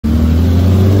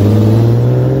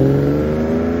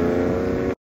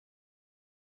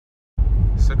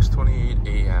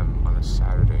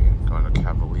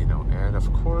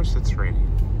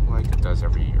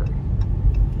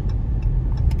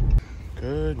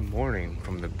Good morning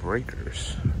from the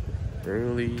breakers.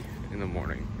 Early in the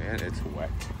morning, and it's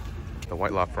wet. The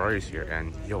white lot Ferraris here,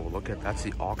 and yo, look at that's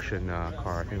the auction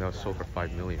car. I think that was sold for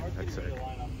 $5 million. That's sick.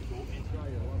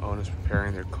 Owners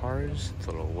preparing their cars. It's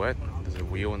a little wet. There's a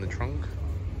wheel in the trunk.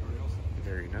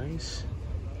 Very nice.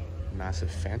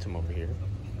 Massive Phantom over here,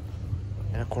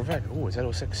 and a Corvette. Oh, is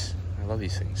that 06? I love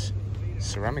these things.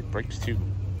 Ceramic brakes too.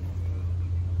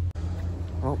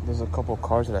 Well, there's a couple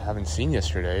cars that I haven't seen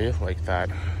yesterday, like that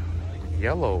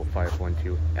yellow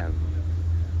 512M.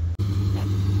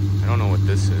 I don't know what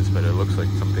this is, but it looks like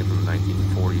something from the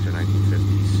 1940s or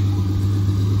 1950s.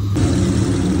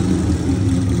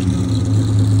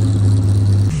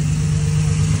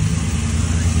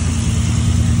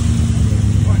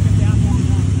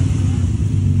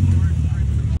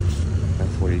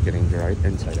 That's where you're getting dried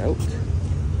inside out.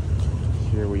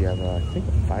 Here we have, I think,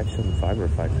 a 575 or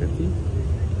 550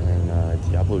 and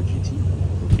Diablo GT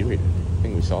interior. I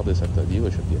think we saw this at the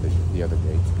dealership the other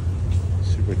day.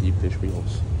 Super deep dish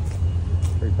wheels.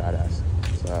 Very badass.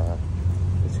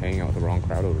 It's hanging out with the wrong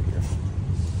crowd over here.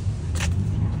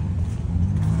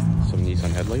 Some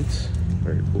Nissan headlights.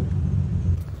 Very cool.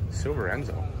 Silver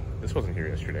Enzo. This wasn't here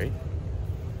yesterday.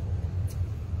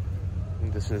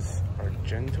 And this is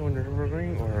Argento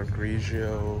Nürburgring or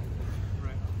Grigio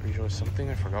something,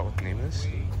 I forgot what the name is.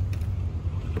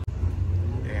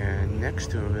 And next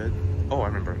to it, oh, I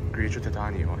remember, Grigio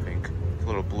Titanio, I think. It's a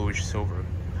little bluish silver.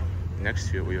 Next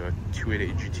to it, we have a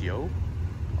 288 GTO,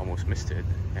 almost missed it,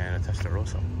 and a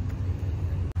Testarossa.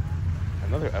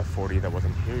 Another F40 that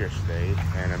wasn't here yesterday,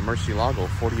 and a Murcielago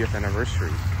 40th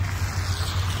anniversary.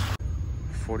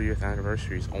 40th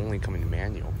anniversary is only coming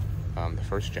manual, the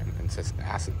first gen, and it says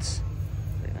acids.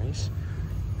 Very nice.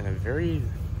 And a very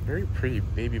pretty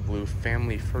baby blue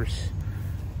family first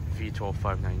V12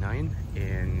 599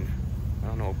 in, I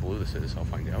don't know what blue this is, I'll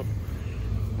find out.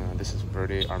 This is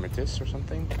Verde Armistice or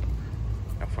something.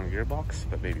 F1 gearbox,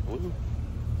 but baby blue.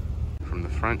 From the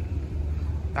front,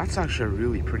 that's actually a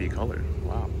really pretty color.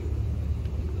 Wow.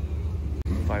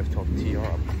 512 TR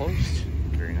up close,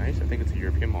 very nice. I think it's a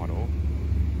European model.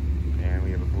 And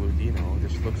we have a blue Dino.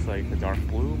 This looks like the dark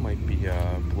blue might be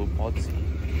a blue Podsy.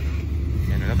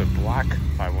 And another black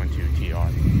 512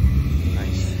 TR.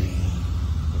 Nice.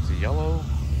 It's a yellow.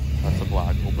 That's a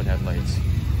black. Open headlights.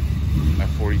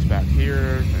 F40's back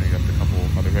here. And we got a couple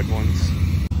other red ones.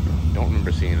 Don't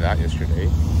remember seeing that yesterday.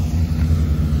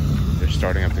 They're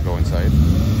starting up to go inside.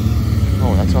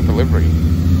 Oh, that's not the livery.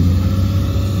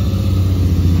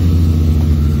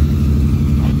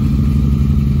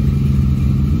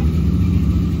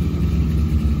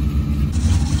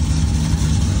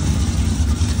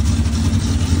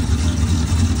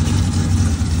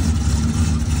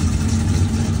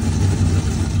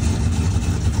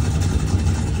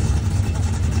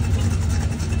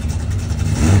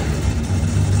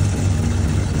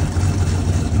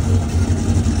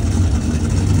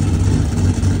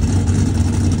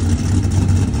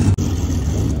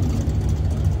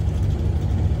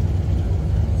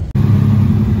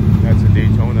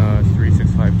 Daytona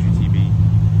 365 GTB.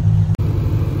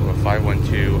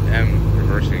 512M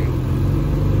reversing.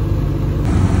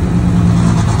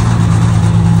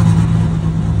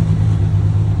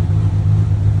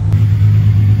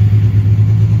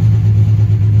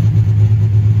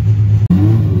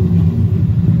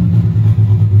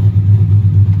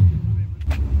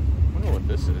 I wonder what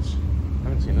this is. I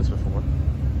haven't seen this before.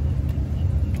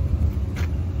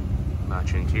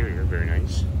 Match interior, very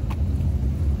nice.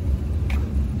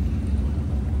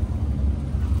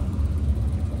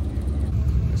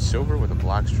 Silver with a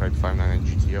black stripe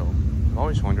 599 GTO. I've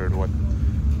always wondered what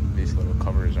these little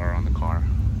covers are on the car.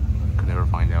 Could never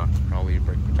find out. Probably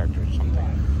brake protector or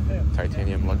something.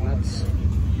 Titanium lug nuts.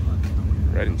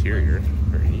 Red interior.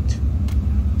 Very neat.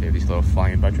 They have these little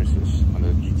flying buttresses on the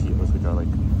GTOs, which are like,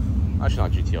 actually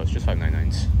not GTOs, just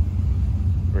 599s.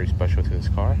 Very special to this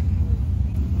car.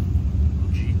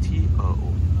 GTO.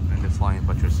 And the flying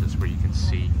buttresses where you can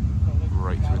see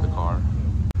right through the car.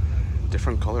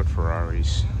 Different colored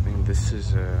Ferraris. I think this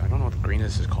is, I don't know what the green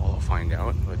is called, I'll find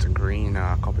out. But it's a green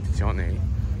Competizione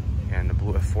and a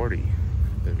blue F40.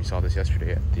 We saw this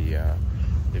yesterday at the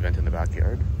event in the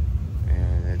backyard.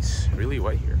 And it's really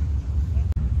wet here.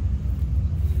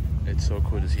 It's so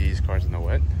cool to see these cars in the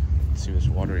wet. Let's see if there's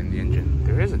water in the engine.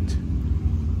 There isn't.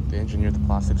 They engineered the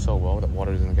plastic so well that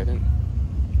water doesn't get in.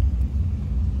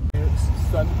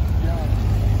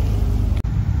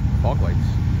 Fog lights.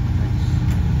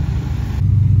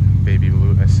 Baby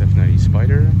blue SF90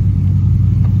 Spider.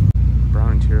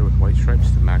 Brown interior with white stripes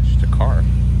to match the car.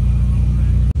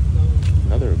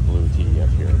 Another blue TDF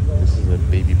here. This is a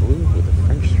baby blue with the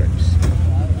French stripes.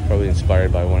 Probably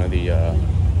inspired by one of the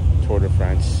Tour de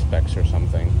France specs or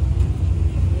something.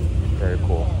 Very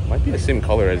cool. Might be the same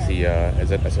color as the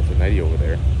SF90 over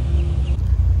there.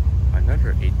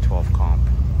 Another 812 comp.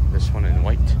 This one in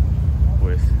white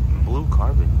with blue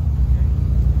carbon.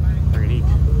 Very neat.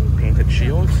 Painted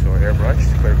shields or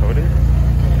airbrushed, clear coated.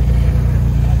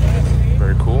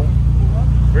 Very cool.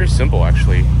 Very simple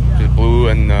actually. Just blue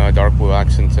and dark blue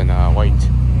accents and white.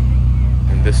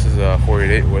 And this is a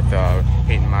 488 with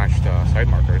paint matched side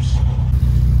markers.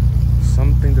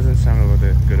 Something doesn't sound a little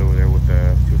bit good over there with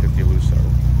the 250 Lusso.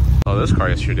 Oh, this car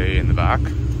yesterday in the back,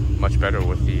 much better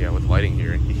with the with lighting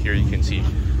here. Here you can see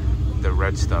the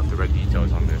red stuff, the red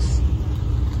details on this.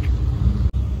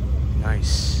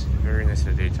 Nice, very nice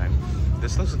in the daytime.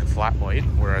 This looks like a flat white,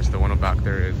 whereas the one back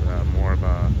there is more of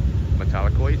a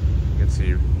metallic white. You can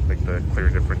see like the clear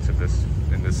difference of this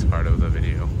in this part of the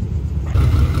video.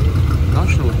 Not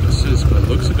sure what this is, but it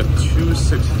looks like a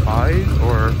 265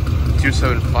 or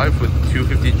 275 with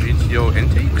 250 GTO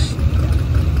intakes.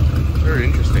 Very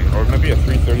interesting. Or maybe a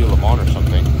 330 Le Mans or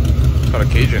something. It's got a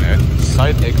cage in it.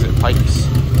 Side exit pipes.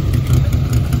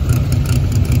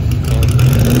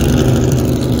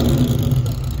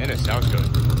 And it sounds good.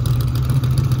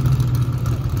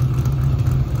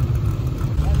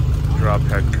 Drop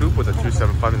head coupe with a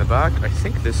 275 in the back. I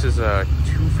think this is a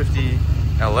 250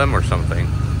 LM or something.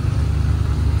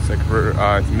 It's like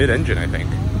it's mid-engine, I think.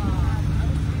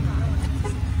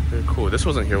 Very cool. This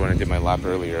wasn't here when I did my lap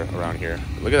earlier around here.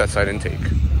 Look at that side intake.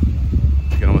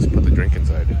 You can almost put the drink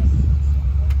inside.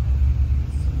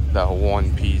 That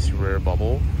one-piece rear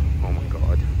bubble. Oh my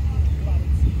god.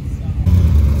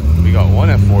 We got one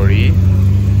F40,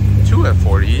 two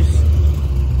F40s,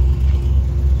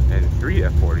 and three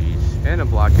F40s, and a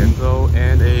black Enzo,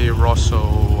 and a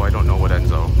Rosso, I don't know what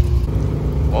Enzo.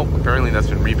 Well, apparently that's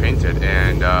been repainted,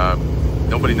 and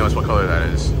nobody knows what color that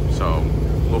is, so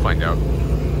we'll find out.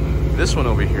 This one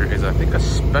over here is, I think, a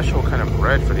special kind of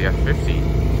red for the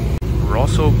F50.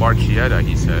 Rosso Barchietta,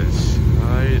 he says.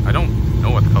 I don't know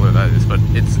what the color that is, but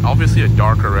it's obviously a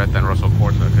darker red than Rosso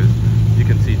Corsa, because you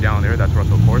can see down there, that's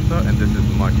Rosso Corsa, and this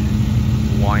is much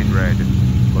wine red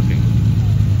looking.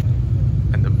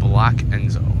 And the black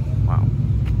Enzo. Wow.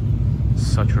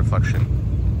 Such reflection.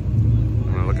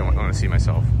 I'm gonna look at I want to see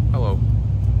myself. Hello.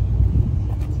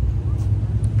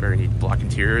 Very neat black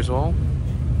interior as well.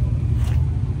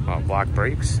 Black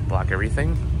brakes, black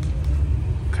everything.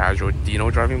 Casual Dino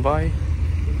driving by.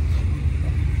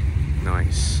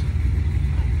 Nice.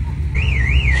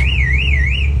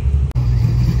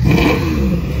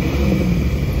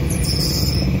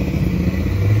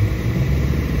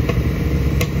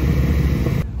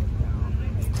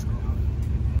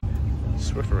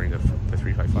 Swiftering the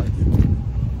 355.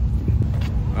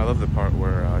 I love the part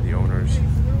where the owners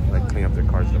like clean up their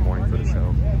cars in the morning for the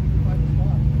show.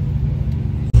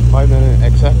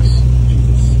 599 XX.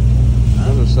 Jesus.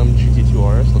 Those are some GT2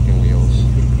 RS looking wheels.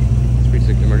 It's pretty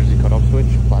sick. Emergency cutoff switch,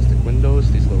 plastic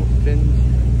windows, these little fins.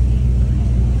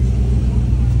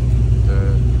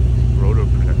 The rotor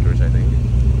protectors, I think.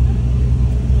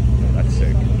 Oh, that's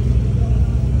sick.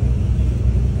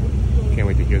 Can't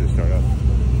wait to hear this start up.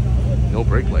 No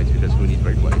brake lights, because who needs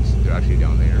brake lights? They're actually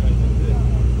down there.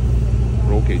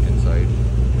 Roll cage inside.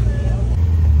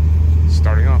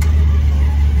 Starting off.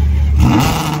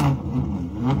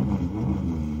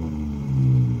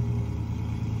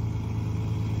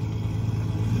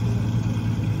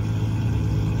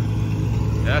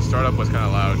 Yeah, that startup was kind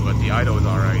of loud, but the idle was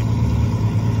alright.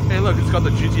 Hey look, it's got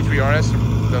the GT3 RS,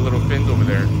 the little fins over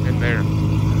there, in there.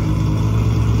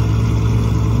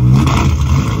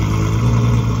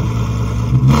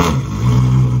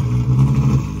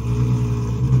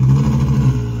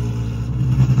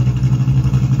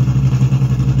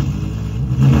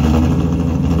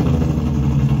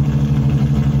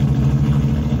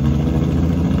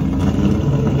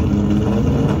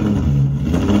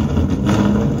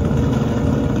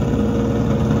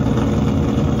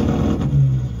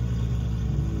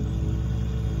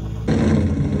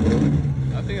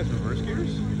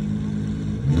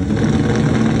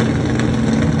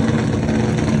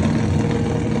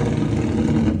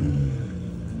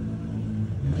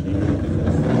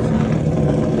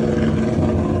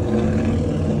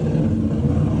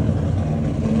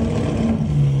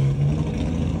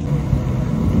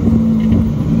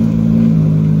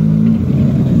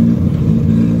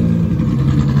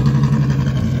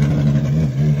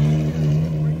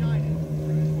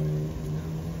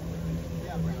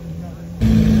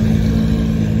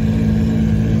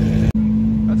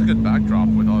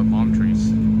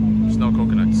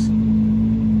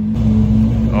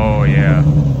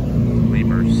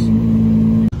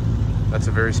 That's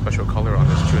a very special color on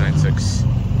this 296.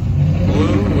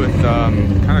 Blue with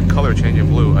kind of color changing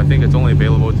blue. I think it's only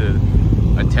available to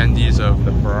attendees of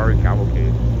the Ferrari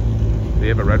Cavalcade. They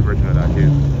have a red version of that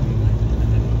too.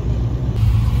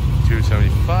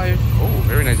 275. Oh,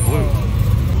 very nice blue.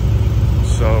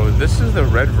 So this is the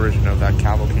red version of that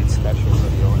Cavalcade special for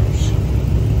the owners.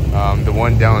 The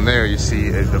one down there you see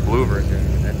is the blue version,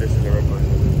 and this is the red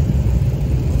version.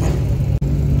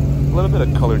 A little bit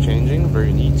of color changing,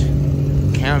 very neat.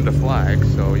 Canada flag,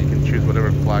 so you can choose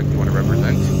whatever flag you want to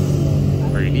represent.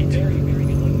 Very neat.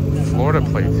 Florida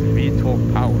plates,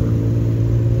 V12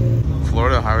 power.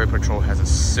 Florida Highway Patrol has the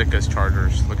sickest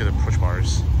chargers. Look at the push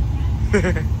bars.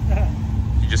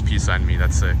 You just peace signed me,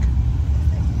 that's sick.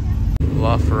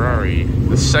 La Ferrari,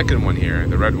 the second one here,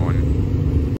 the red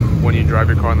one. When you drive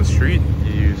your car on the street,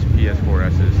 you use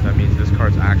PS4Ss. That means this car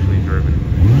is actually driven.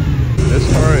 This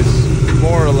car is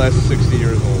more or less 60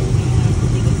 years old.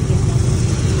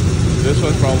 This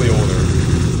one's probably older.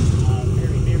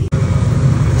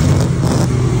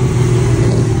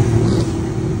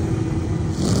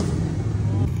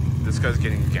 This guy's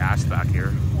getting gassed back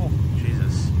here. Oh,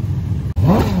 Jesus.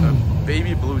 A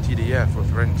baby blue TDF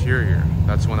with red interior.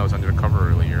 That's the one that was under the cover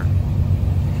earlier.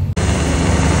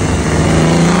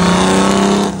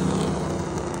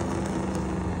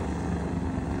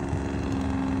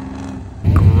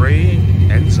 Gray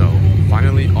Enzo,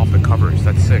 finally off the covers.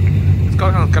 That's sick. It's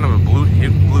got kind of a blue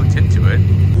tint to it.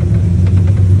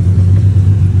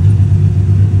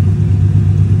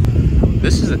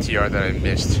 This is a TR that I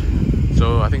missed.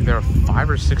 So I think there are 5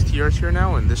 or 6 TRs here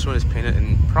now, and this one is painted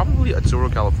in probably Azzurro,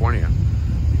 California.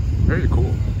 Very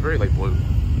cool. Very light blue.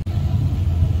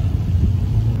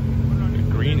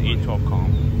 Green 812 comp.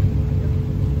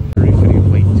 Very fitting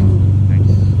plate.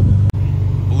 Nice.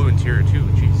 Blue interior too.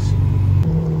 Jeez.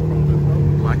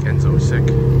 Black Enzo, sick.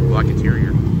 Black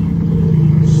interior.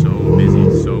 So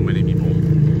busy, so many people.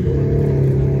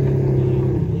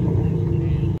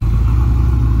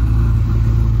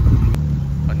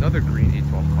 Another green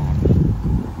 812 comp.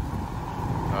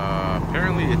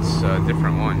 Apparently it's a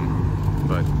different one,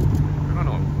 but I don't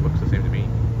know, it looks the same to me.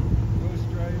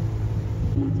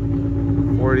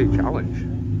 488 Challenge.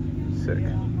 Sick.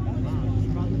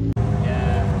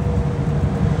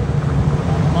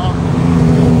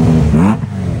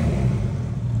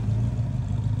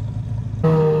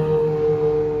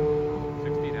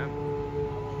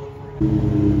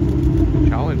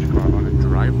 Challenge car on a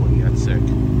driveway, that's sick.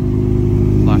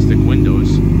 Plastic windows.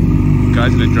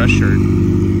 Guys in a dress shirt.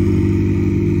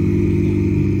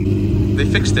 They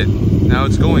fixed it. Now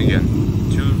it's going again.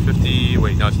 250,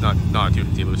 wait, no, it's not a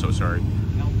 250 Lusso, sorry.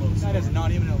 That is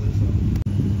not even a Lusso.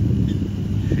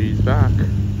 She's back.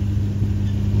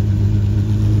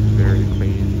 Very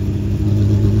clean.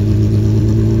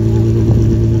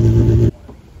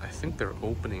 I think they're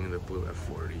opening the blue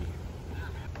F40.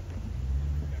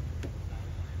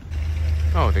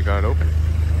 Oh, they got it open.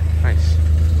 Nice.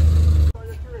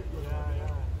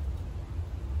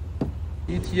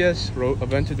 ETS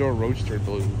Aventador Roadster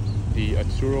Blue. The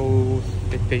Azzurro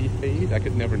Fade. I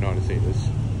could never know how to say this.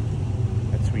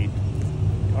 That's sweet.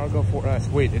 Cargo 4S.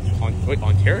 Wait, it's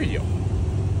Ontario.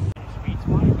 Sweet.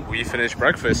 We finished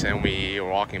breakfast and we were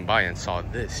walking by and saw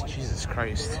this. Jesus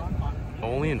Christ.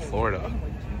 Only in Florida.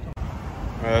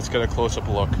 Alright, let's get a close-up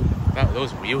look.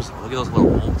 Those wheels, look at those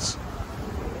little bolts.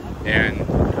 And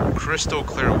crystal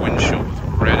clear windshield,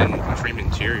 red and cream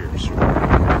interiors.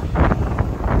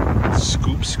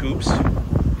 Scoops.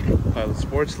 Pilot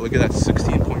Sports, look at that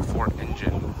 16.4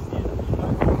 engine.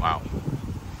 Wow.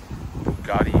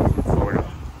 Bugatti, Florida.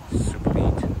 Super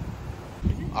neat.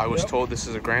 I was told this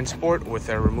is a Grand Sport with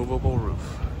a removable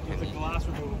roof. It's a glass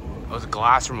removable. Oh, it's a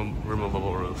glass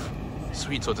removable roof.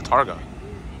 Sweet, so it's a Targa.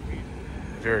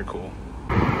 Very cool.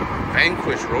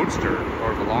 Vanquish Roadster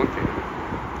or Volante.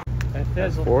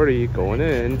 S40 going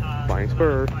in, flying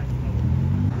spur.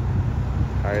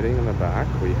 Hiding in the back,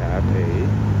 we have a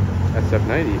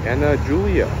SF90 and a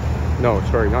Giulia. No,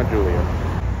 sorry, not Giulia.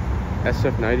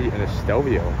 SF90 and a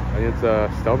Stelvio. I think it's a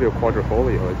Stelvio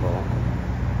Quadrifoglio as well.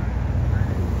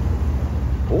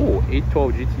 Oh,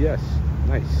 812 GTS.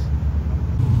 Nice.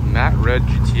 Matte red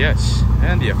GTS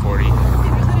and the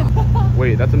F40.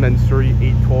 Wait, that's a Mansouri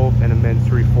 812 and a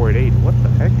Mansouri 488. What the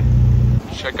heck?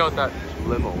 Check out that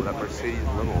limo, that Mercedes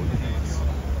limo.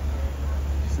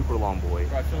 Super long boy.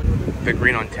 The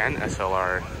green on 10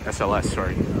 SLS,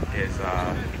 sorry, is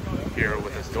here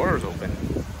with its doors open.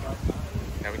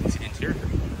 Now we can see the interior.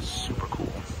 Super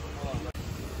cool.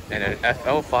 And an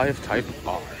FL5 Type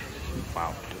R.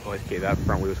 Wow. Okay, that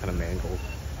front wheel is kind of mangled.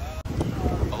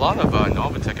 A lot of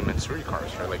Novatec and Mansouri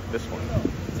cars are like this one.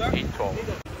 812.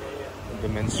 the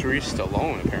Mansouri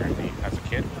Stallone apparently as a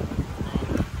kid.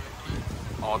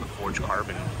 All the forged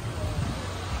carbon.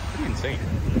 Pretty insane.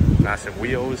 Massive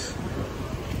wheels.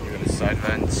 Even the side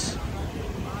vents.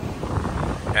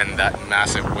 And that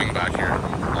massive wing back here.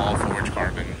 All forged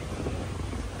carbon.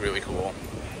 Really cool.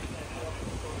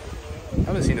 I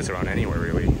haven't seen this around anywhere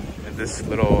really. And this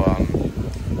little,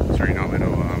 sorry, not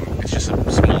little, it's just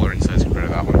a smaller in size compared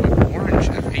to that one. But orange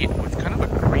F8 with kind of a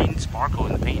green sparkle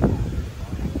in the paint.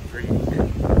 Very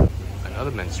weird.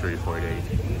 Another Mansouri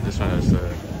 488. This one has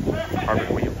the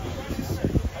carbon wheel.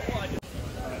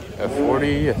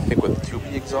 F40, I think with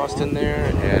 2B exhaust in there,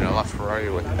 and a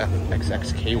LaFerrari with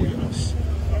FXXK wheels.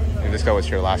 And this guy was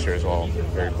here last year as well.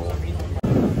 Very cool.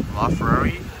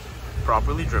 LaFerrari,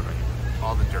 properly driven.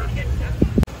 All the dirt.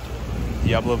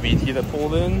 Diablo VT that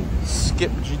pulled in.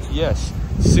 Skip GTS.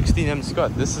 16M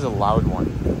Scud. This is a loud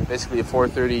one. Basically a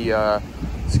 430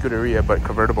 Scuderia, but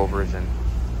convertible version.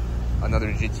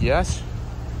 Another GTS.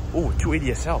 Oh,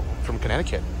 280 SL from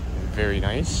Connecticut. Very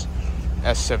nice.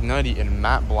 S790 in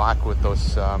matte black with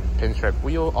those pinstripe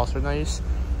wheel, also nice.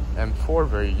 M4,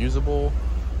 very usable.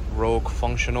 Rogue,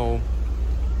 functional.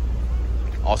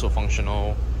 Also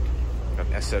functional. Got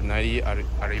S790,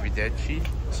 arrivederci.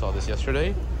 Saw this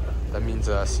yesterday. That means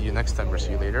see you next time or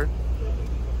see you later.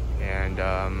 And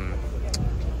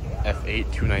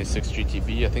F8 296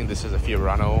 GTB. I think this is a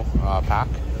Fiorano pack.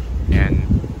 And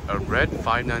a red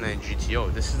 599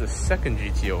 GTO. This is the second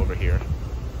GTO over here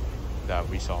that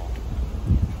we saw.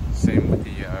 Same with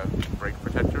the brake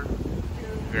protector.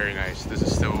 Very nice. This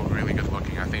is still really good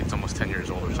looking. I think it's almost 10 years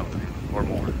old or something, or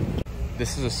more.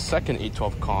 This is a second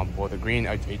 812 comp, or the green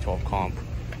 812 comp,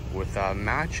 with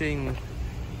matching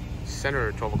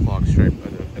center 12 o'clock stripe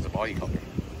as a body color.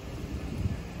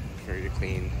 Very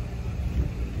clean.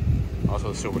 Also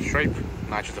the silver stripe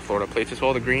matches the Florida plates as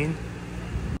well, the green.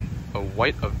 A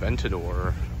white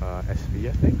Aventador SV,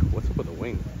 I think. What's up with the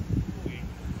wing?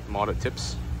 Modded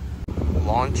tips.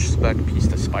 Launch spec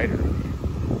Pista Spider.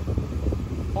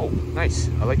 Oh, nice.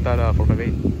 I like that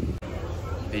 458.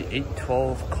 The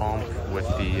 812 comp with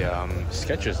the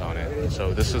sketches on it.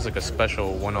 So this is like a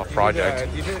special one-off project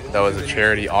that was a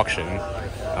charity auction.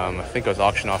 I think it was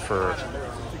auctioned off for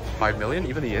 $5 million.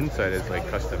 Even the inside is like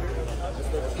custom.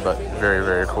 But very,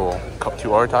 very cool. Cup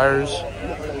 2R tires,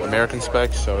 American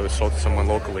specs, so it was sold to someone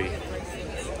locally.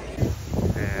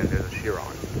 And there's a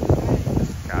Chiron.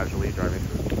 Just casually driving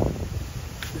through.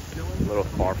 A little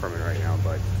far from it right now,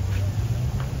 but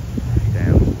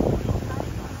damn.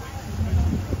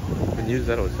 Can use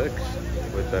that 06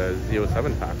 with the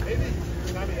Z07 pack.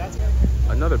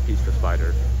 Another Pista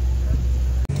Spider.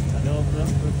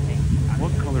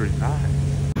 What color is that?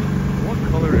 What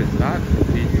color is that?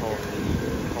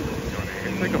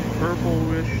 It's like a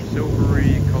purplish,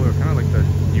 silvery color, kind of like the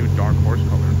new Dark Horse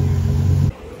color.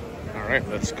 Alright,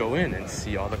 let's go in and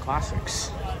see all the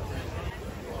classics.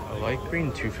 A light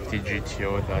green 250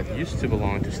 GTO that used to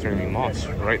belong to Sterling Moss,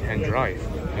 right-hand drive,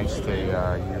 hence the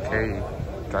UK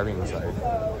driving inside.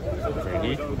 Very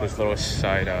neat, with this little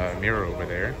side mirror over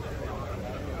there.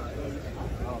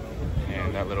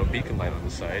 And that little beacon light on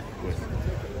the side with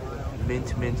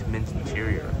mint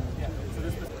interior.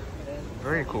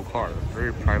 Very cool car,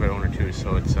 very private owner too,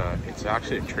 so it's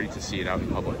actually a treat to see it out in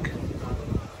public.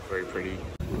 Very pretty.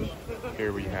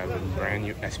 Here we have a brand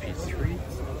new SP3.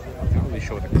 Not really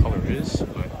sure what the color is,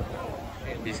 but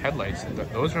these headlights,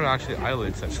 those are actually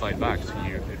eyelids that slide back, so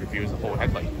it reveals the whole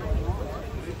headlight.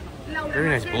 Very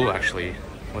nice blue actually.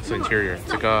 What's the interior? It's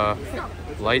like a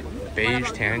light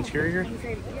beige tan interior.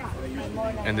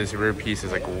 And this rear piece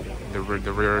is like, the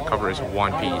rear cover is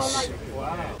one piece.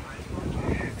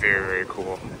 Very, very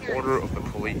cool. Order of the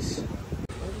Police.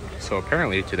 So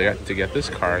apparently to get this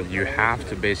car, you have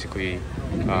to basically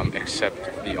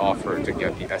accept the offer to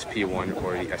get the SP1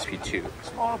 or the SP2.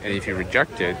 And if you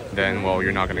reject it, then, well,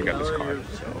 you're not going to get this car.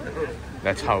 So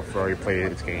that's how Ferrari played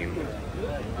its game.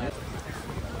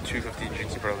 250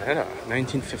 GT Berlina,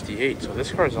 1958. So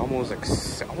this car is almost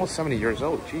 70 years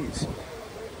old. Jeez.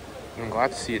 I'm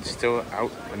glad to see it's still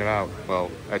out and about.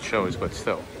 Well, at shows, but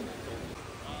still.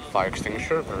 Fire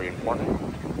extinguisher, very important.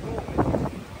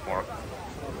 Or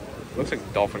looks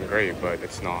like dolphin gray, but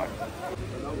it's not.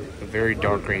 A very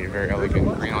dark green, very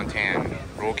elegant, green on tan.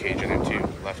 Roll cage in it too.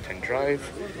 Left-hand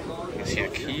drive. You can see the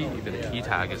key. Even the key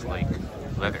tag is like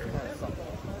leather.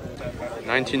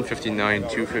 1959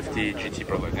 250 GT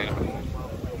Berlina.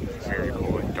 Very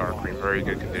cool, dark green, very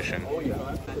good condition.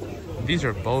 These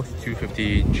are both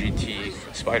 250 GT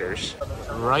Spiders.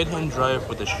 Right-hand drive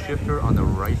with the shifter on the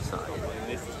right side.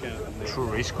 True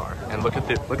race car. And look at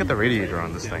the radiator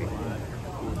on this thing.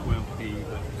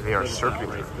 They are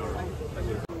circular.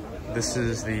 This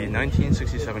is the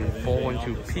 1967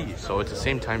 412P, so it's the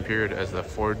same time period as the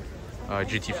Ford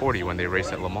GT40 when they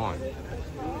raced at Le Mans.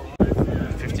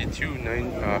 52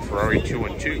 Ferrari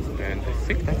 212, and I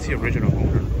think that's the original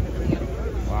owner.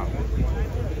 Wow.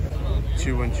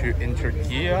 212 Inter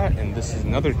Ghia, and this is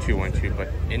another 212, but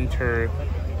Inter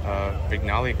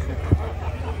Vignale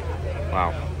Coupe.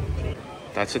 Wow.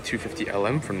 That's a 250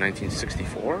 LM from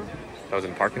 1964. That was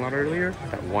in the parking lot earlier.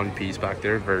 That one piece back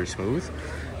there, very smooth.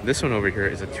 This one over here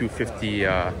is a 250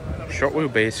 short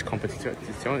wheelbase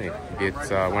Competizione.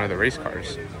 It's one of the race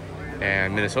cars.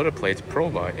 And Minnesota plates,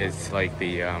 Prova, is like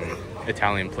the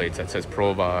Italian plates that says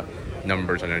Prova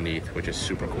numbers underneath, which is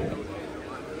super cool.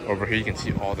 Over here you can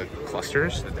see all the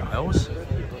clusters, the dials.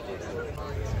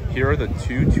 Here are the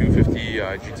two 250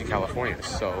 GT Californias.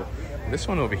 So this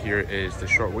one over here is the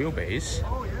short wheelbase,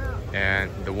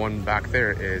 and the one back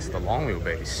there is the long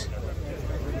wheelbase.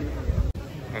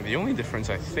 And the only difference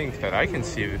I think that I can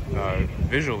see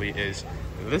visually is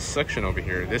this section over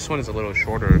here. This one is a little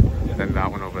shorter than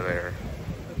that one over there.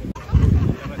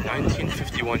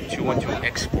 1951 212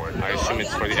 Export. I assume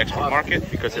it's for the export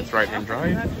market because it's right-hand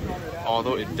drive,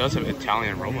 although it does have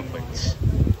Italian Roma plates.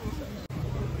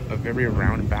 A very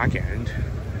round back end.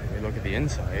 If you look at the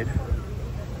inside,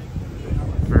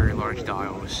 very large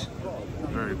dials.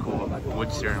 Very cool.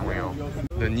 Wood steering wheel.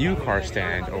 The new car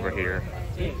stand over here,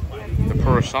 the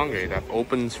Purosangue, that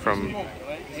opens from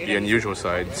the unusual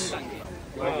sides.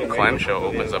 Clamshell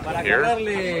opens up here, and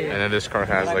then this car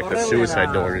has like the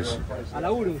suicide doors.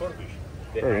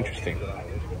 Very interesting.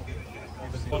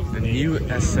 The new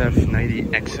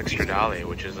SF90X Extradale,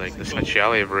 which is like the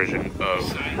Speciale version of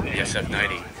the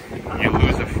SF90. You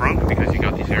lose the front because you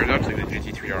got these air ducts like the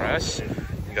GT3 RS.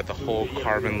 You got the whole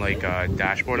carbon like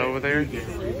dashboard over there.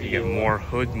 You get more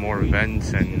hood, more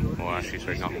vents, and well, actually,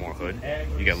 sorry, not more hood.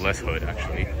 You get less hood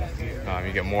actually.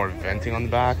 You get more venting on the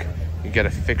back. You get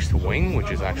a fixed wing, which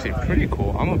is actually pretty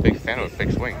cool. I'm a big fan of a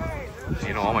fixed wing. So,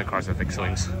 you know, all my cars have fixed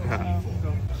wings.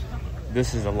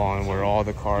 This is the lawn where all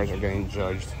the cars are getting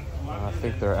judged. I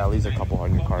think there are at least a couple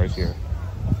hundred cars here.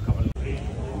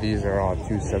 These are all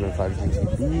 275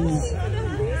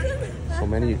 GTBs. So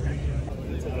many,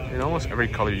 in almost every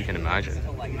color you can imagine.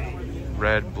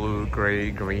 Red, blue,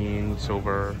 gray, green,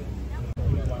 silver.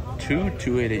 Two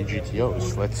 288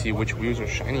 GTOs. Let's see which wheels are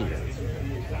shinier.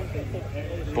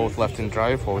 Both left and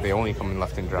drive, or they only come in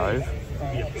left and drive.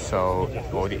 So,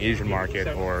 well, the Asian market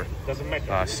or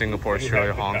Singapore,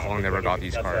 Australia, Hong Kong never got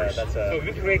these cars.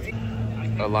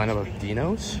 A lineup of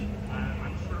Dinos.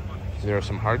 There are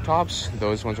some hardtops.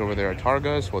 Those ones over there are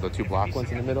Targas, well, the two black ones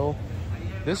in the middle.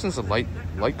 This is a light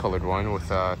colored one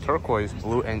with turquoise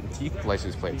blue antique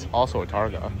license plates, also a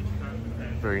Targa.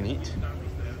 Very neat.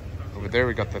 Over there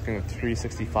we got the thing with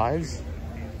 365s, a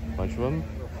bunch of them.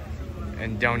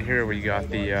 And down here we got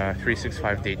the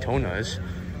 365 Daytonas.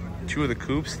 Two of the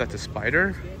coupes, that's a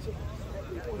Spider.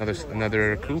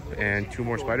 Another coupe, and two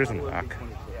more Spiders in the back.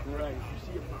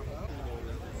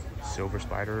 Silver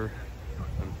Spider,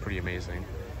 pretty amazing.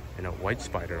 And a white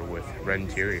Spider with red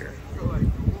interior.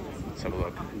 Let's have a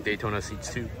look. Daytona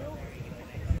seats too.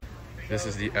 This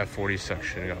is the F40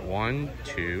 section. We got 1,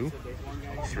 2,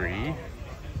 3,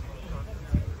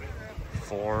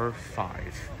 4,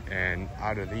 5. And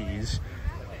out of these,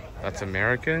 that's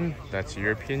American, that's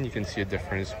European. You can see a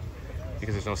difference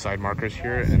because there's no side markers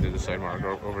here and there's a side marker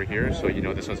over here, so you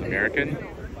know this one's American.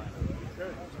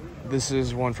 This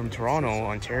is one from Toronto,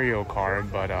 Ontario car,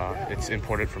 but it's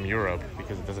imported from Europe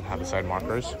because it doesn't have the side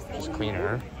markers, which is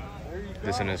cleaner.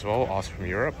 This one as well, also from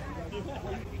Europe.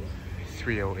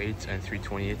 308s and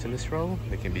 328s in this row.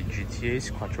 They can be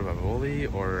GTAs, Quattro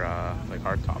Valvoli, or like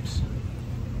hardtops.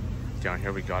 Down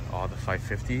here we got all the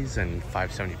 550s and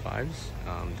 575s.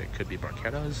 They could be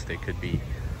Barchettas, they could be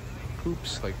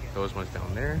coupes, like those ones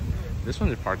down there. This one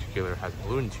in particular has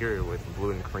blue interior with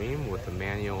blue and cream with a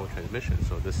manual transmission.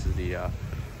 So this is the,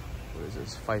 what is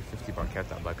this, 550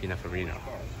 Barchetta by Pininfarina.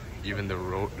 Even the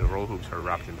roll hoops are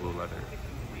wrapped in blue leather.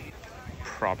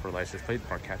 Proper license plate,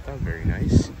 Barchetta, very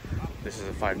nice. This is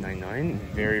a 599,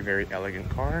 very elegant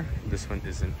car. This one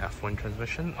is an F1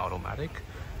 transmission, automatic.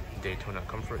 Daytona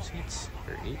comfort seats,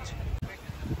 very neat.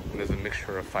 And there's a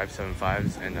mixture of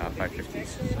 575s and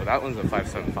 550s. So that one's a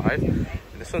 575, and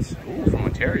this one's from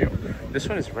Ontario. This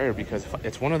one is rare because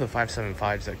it's one of the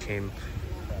 575s that came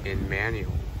in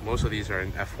manual. Most of these are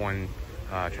in F1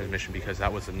 transmission because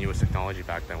that was the newest technology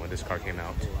back then when this car came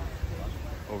out.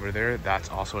 Over there, that's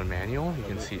also in manual. You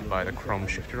can see it by the chrome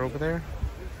shifter over there.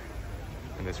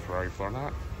 And this Ferrari floor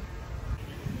mat.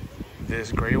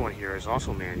 This gray one here is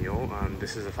also manual.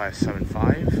 This is a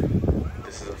 575.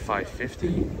 This is a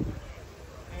 550.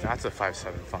 That's a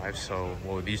 575. So,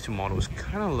 well, these two models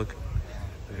kind of look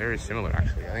very similar,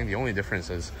 actually. I think the only difference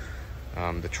is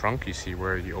the trunk. You see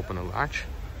where you open the latch.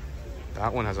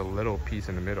 That one has a little piece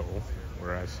in the middle,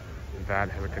 whereas that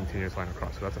has a continuous line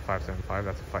across. So that's a 575.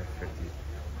 That's a 550.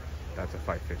 That's a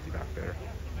 550 back there.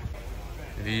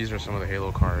 These are some of the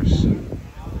Halo cars.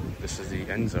 This is the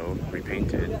Enzo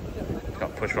repainted. It's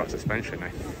got push rod suspension. I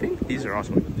think these are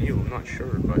also new. I'm not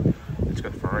sure, but it's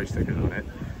got Ferrari stickers on it.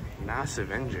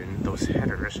 Massive engine. Those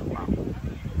headers. Wow.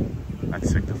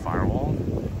 That's like the firewall.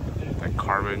 That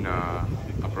carbon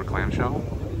upper clamshell.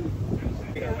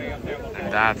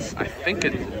 And that's, I think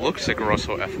it looks like a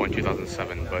Russell F1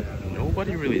 2007, but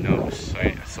nobody really knows.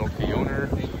 I sold the owner.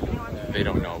 They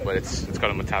don't know, but it's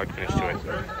got a metallic finish to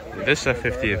it. This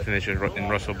F50 finishes in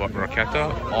Russell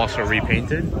Racchetta, also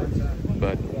repainted,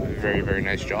 but very, very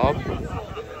nice job.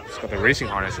 It's got the racing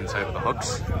harness inside of the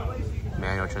hooks,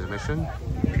 manual transmission,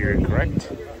 period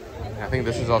correct. And I think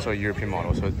this is also a European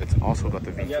model, so it's also got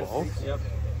the V12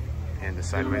 and the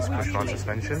sideways push rod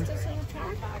suspension.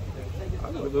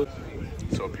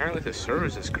 So apparently to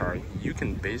service this car, you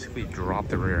can basically drop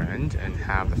the rear end and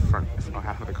have the front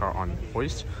half of the car on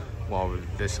hoist, while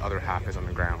this other half is on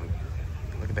the ground.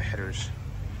 Look at the headers,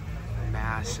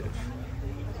 massive.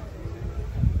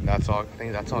 That's all. I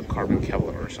think that's all carbon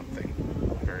Kevlar or something.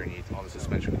 Very neat. All the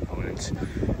suspension components.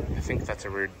 I think that's a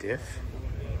rear diff.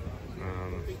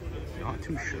 Not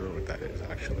too sure what that is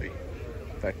actually.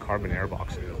 That carbon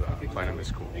airbox is Plenum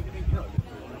is cool.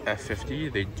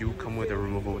 F50, they do come with a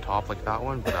removable top like that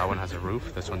one, but that one has a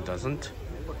roof. This one doesn't.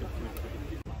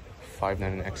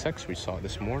 599XX, we saw it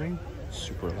this morning.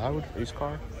 Super loud race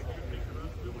car.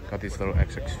 Got these little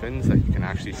XX fins that you can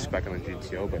actually spec on the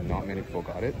GTO, but not many people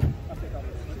got it.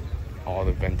 All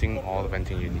the venting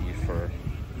you need for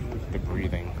the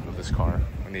breathing of this car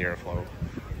and the airflow.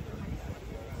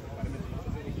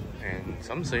 And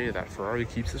some say that Ferrari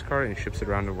keeps this car and ships it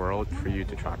around the world for you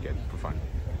to track it for fun.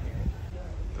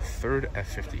 The third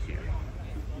F50 here.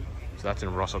 So that's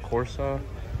in Russell Corsa,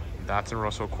 that's in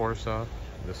Russell Corsa,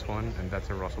 this one, and that's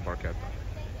in Russell Barchetta.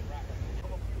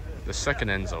 The second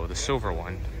Enzo, the silver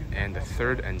one, and the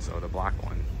third Enzo, the black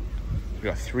one. We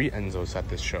got 3 Enzos at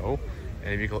this show,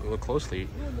 and if you look closely,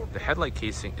 the headlight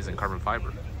casing is in carbon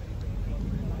fiber.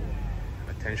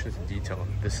 Attention to detail.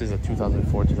 This is a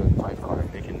 2004-2005 car.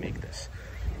 They can make this.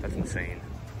 That's insane.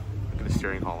 Look at the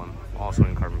steering column, also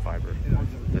in carbon fiber.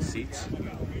 The seats,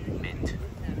 mint.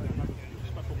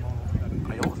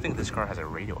 I don't think this car has a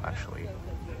radio actually.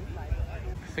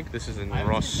 I think this is in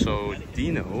Rosso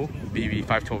Dino BB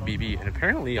 512 BB, and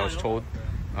apparently I was told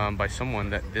by someone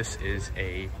that this is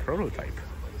a prototype.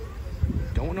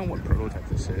 Don't know what prototype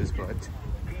this is, but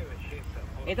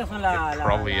it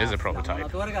probably is a prototype.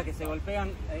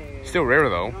 Still rare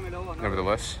though,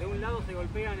 nevertheless.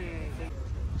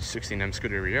 16M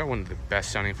Scuderia, one of the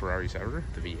best sounding Ferraris ever,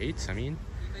 the V8s I mean.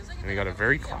 And we got a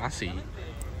very classy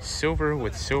silver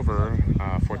with silver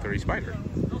 430 Spider.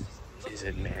 Is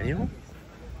it manual?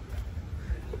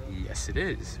 Yes it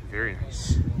is, very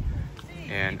nice.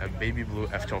 And a baby blue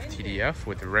F12 TDF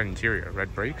with the red interior,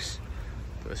 red brakes.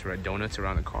 Those red donuts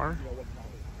around the car.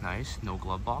 Nice, no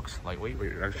glove box, lightweight,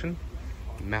 weight reduction.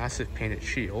 Massive painted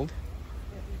shield.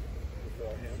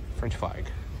 French flag.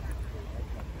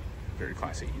 Very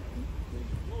classy.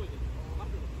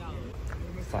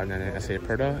 599 SA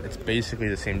Aperta. It's basically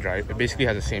the same drive. It basically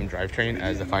has the same drivetrain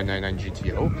as the 599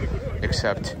 GTO,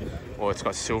 except, well, it's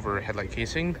got silver headlight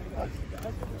casing.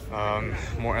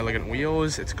 More elegant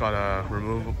wheels. It's got a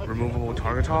removable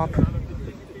targa top,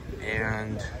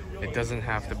 and it doesn't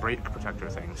have the brake protector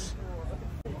things.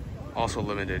 Also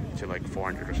limited to like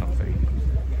 400 or something.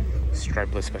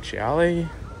 Stripeless Speciale.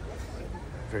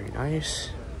 Very nice.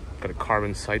 Got a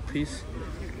carbon side piece.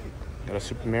 Got a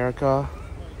Super America.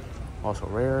 Also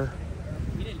rare.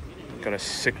 Got a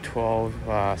SICK 12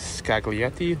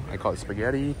 Scaglietti. I call it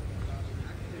spaghetti.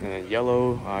 And then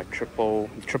yellow, triple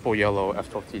yellow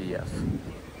F12 TDF.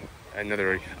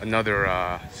 Another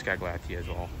Scaglietti as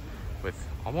well, with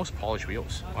almost polished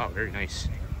wheels. Wow, very nice.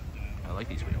 I like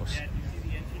these wheels.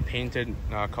 Painted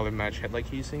color match headlight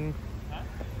casing.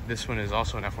 This one is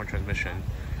also an F1 transmission.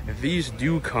 These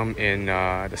do come in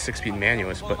the 6-speed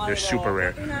manuals, but they're super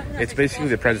rare. It's basically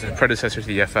the predecessor to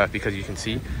the FF, because you can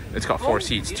see it's got 4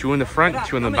 seats, 2 in the front,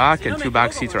 2 in the back, and 2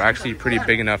 back seats are actually pretty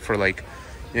big enough for, like,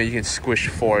 you know, you can squish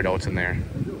 4 adults in there.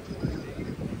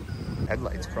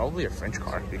 Headlights, probably a French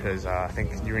car, because I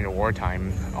think during the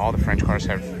wartime, all the French cars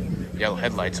have yellow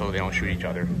headlights so they don't shoot each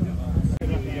other.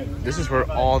 This is where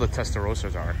all the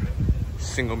Testarossas are.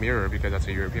 Single mirror, because that's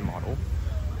a European model.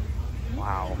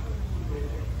 Wow.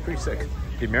 Pretty sick.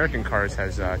 The American cars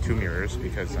has 2 mirrors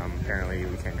because apparently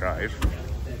we can't drive.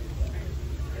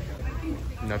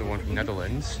 Another one from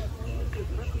Netherlands.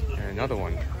 And another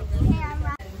one.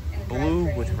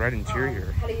 Blue with red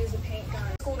interior.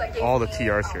 All the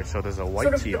TRs here. So there's a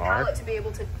white TR.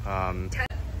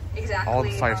 All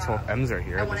the 512Ms are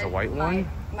here. There's a white one,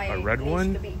 a red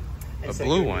one, a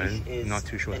blue one. I'm not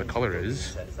too sure what the color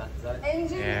is.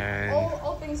 And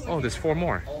oh, there's 4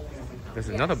 more. There's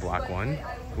another black one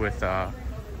with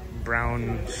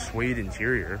brown suede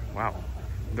interior. Wow,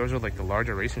 those are like the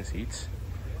larger racing seats.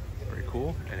 Very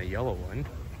cool. And a yellow one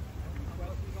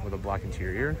with a black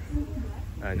interior.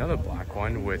 Another black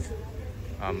one with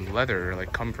leather,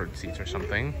 like comfort seats or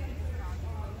something.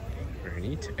 Very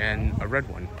neat. And a red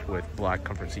one with black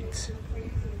comfort seats.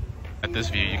 At this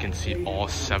view, you can see all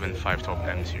 7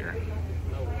 512Ms here.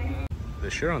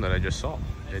 The Chiron that I just saw,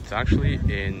 it's actually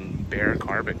in bare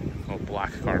carbon, or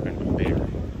black carbon, bare.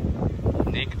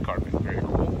 Naked carbon, very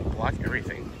cool. Black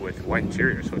everything with white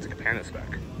interior, so it's a Capano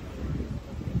spec.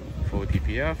 Full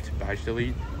DPF, badge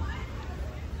delete.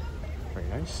 Very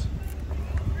nice.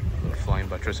 Little flying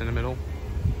buttress in the middle.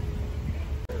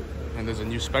 And there's a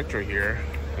new Spectre here,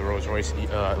 the Rolls-Royce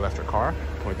electric car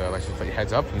with the license plate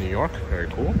heads up from New York. Very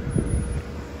cool.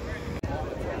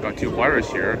 Got 2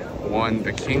 Huayras here. One,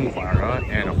 the King Huayra,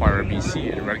 and a Huayra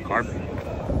BC in red carbon.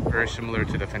 Very similar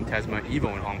to the Fantasma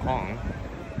Evo in Hong Kong.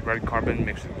 Red carbon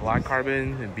mixed with black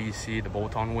carbon, and BC, the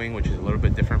bolt-on wing, which is a little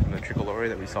bit different from the Tricolore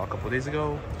that we saw a couple days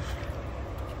ago.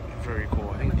 Very cool.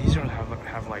 I think these are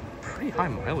have like pretty high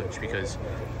mileage because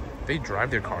they drive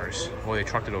their cars. Well, they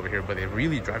trucked it over here, but they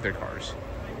really drive their cars.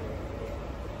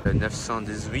 The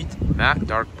 918 matte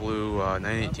dark blue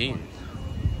 918.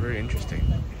 Very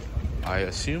interesting. I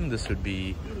assume this would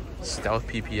be stealth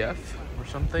PPF or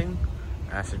something.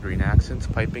 Acid green accents,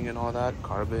 piping and all that.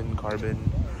 Carbon,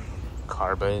 carbon,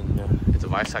 carbon. It's a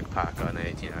Visac pack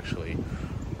 918 actually,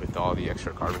 with all the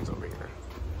extra carbons over here.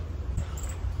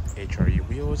 HRE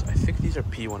wheels. I think these are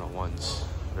P101s.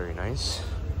 Very nice.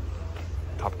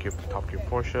 Top Gear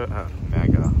Porsche.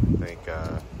 MAGA. I think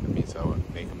that means that would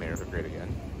make America great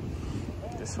again.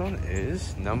 This one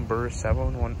is number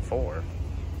 714.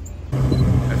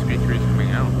 SP3 is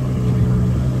coming out.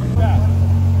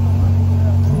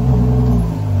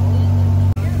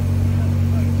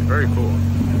 Very cool.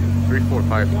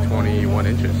 345 to 21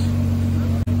 inches.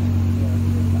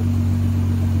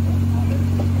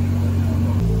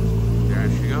 There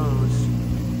she goes.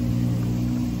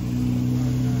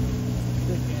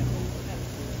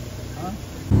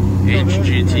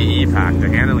 HGTE pack, the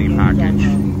handling package.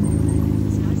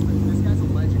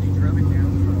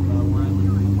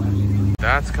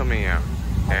 That's coming out.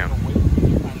 Damn.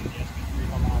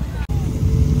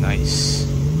 Nice.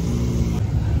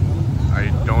 I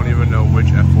don't even know which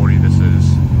F40 this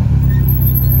is.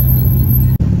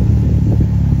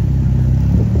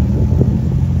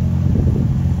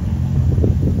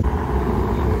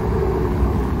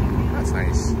 That's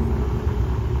nice.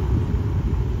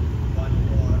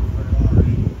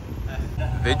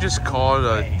 They just called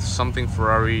something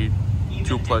Ferrari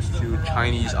 2+2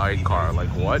 Chinese-eyed car. Like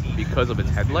what? Because of its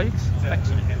headlights?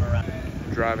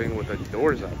 Driving with the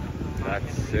doors up.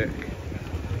 That's sick.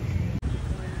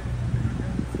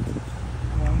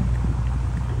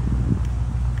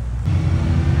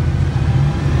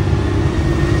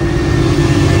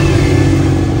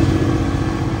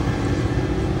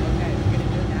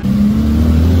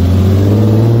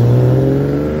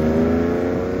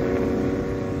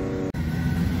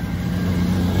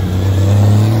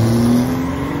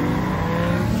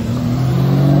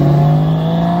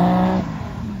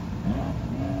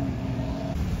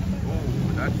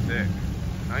 That's sick.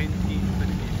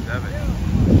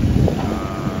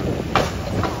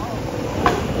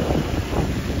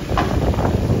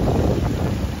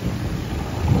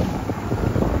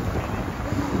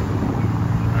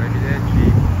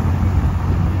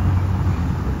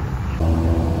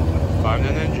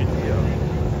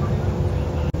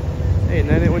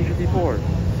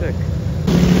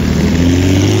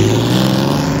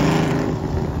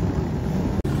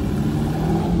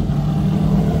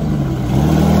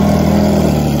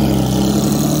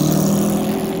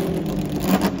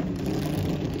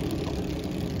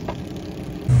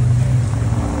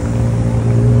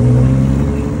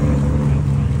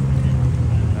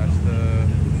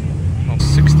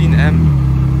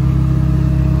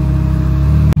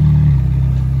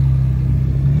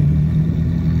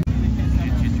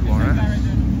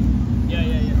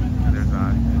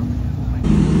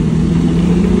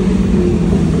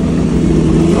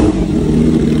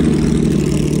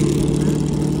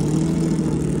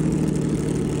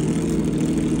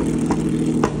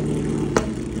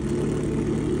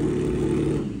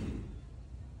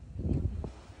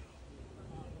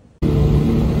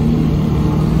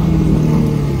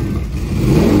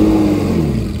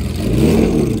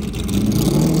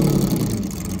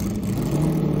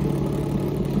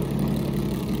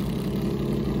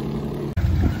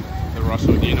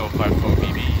 Russell Dino 512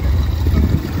 BB.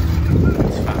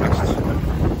 It's fast.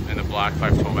 And the black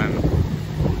 512M.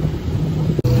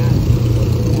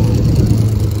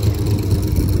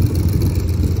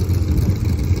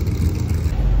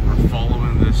 We're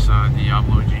following this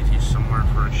Diablo GT somewhere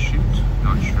for a shoot.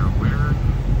 Not sure where.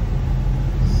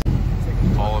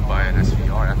 Followed by an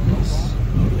SVR FS.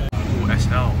 Ooh,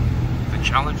 SL. The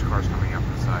challenge car's coming up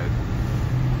the side.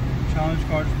 Challenge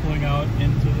cars pulling out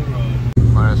into the road.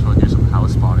 Might as well do some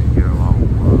house spotting here while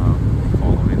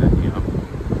following the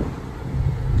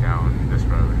down this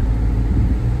road.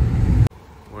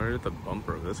 Where did the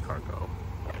bumper of this car go?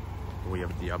 We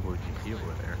have a Diablo GT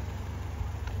over there.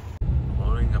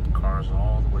 Loading up cars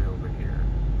all the way over here.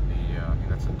 I think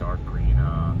that's a dark green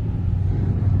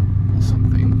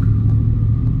something.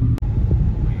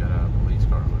 We got a police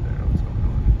car over there. What's going on?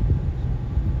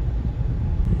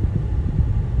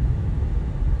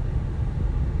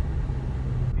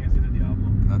 Can't see the Diablo.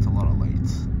 That's a lot of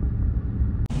lights.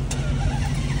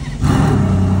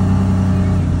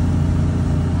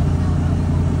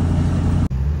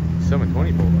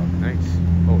 $720 pulled up. Nice.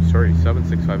 Oh, sorry.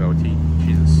 765 LT.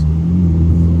 Jesus.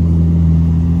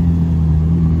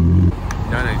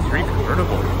 993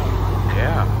 convertible.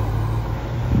 Yeah.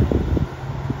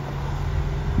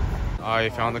 I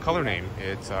found the color name.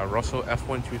 It's Russell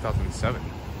F1 2007.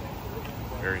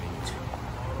 Very neat.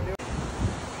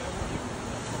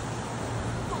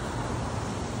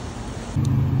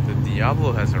 The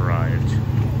Diablo has arrived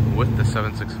with the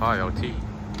 765 LT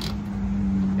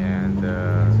and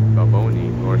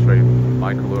Balboni, or sorry,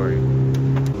 Michaelori,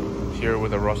 here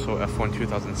with the Russell F1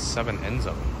 2007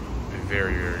 Enzo.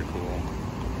 Very, very cool.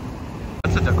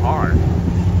 That's a Dakar.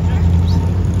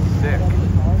 Sick.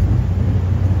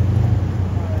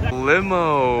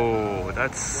 Limo.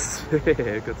 That's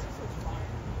sick.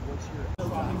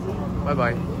 Bye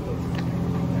bye.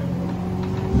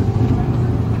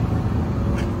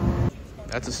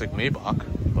 That's a sick Maybach,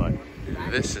 but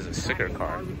this is a sicker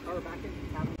car.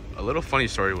 A little funny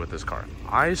story with this car.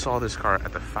 I saw this car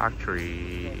at the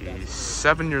factory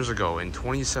 7 years ago in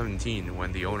 2017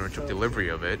 when the owner took delivery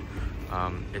of it.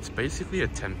 It's basically a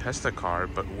Tempesta car,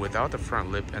 but without the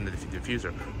front lip and the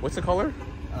diffuser. What's the color?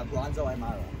 Bronzo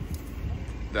Aymara.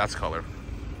 That's color.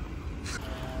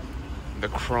 The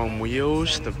chrome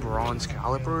wheels, the bronze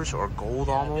calipers, or gold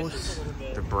almost.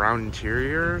 The brown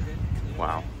interior.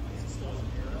 Wow.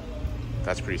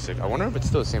 That's pretty sick. I wonder if it's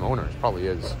still the same owner. It probably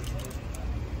is.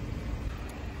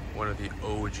 One of the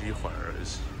OG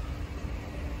Ferraris.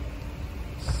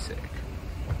 Sick.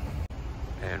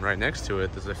 And right next to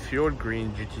it, there's a Field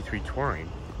Green GT3 Touring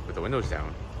with the windows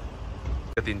down.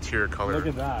 Got the interior color. Look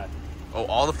at that. Oh,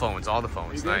 all the phones,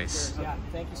 nice. Yeah,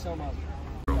 thank you so much.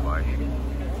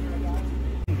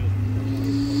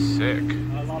 Sick.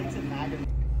 I love it.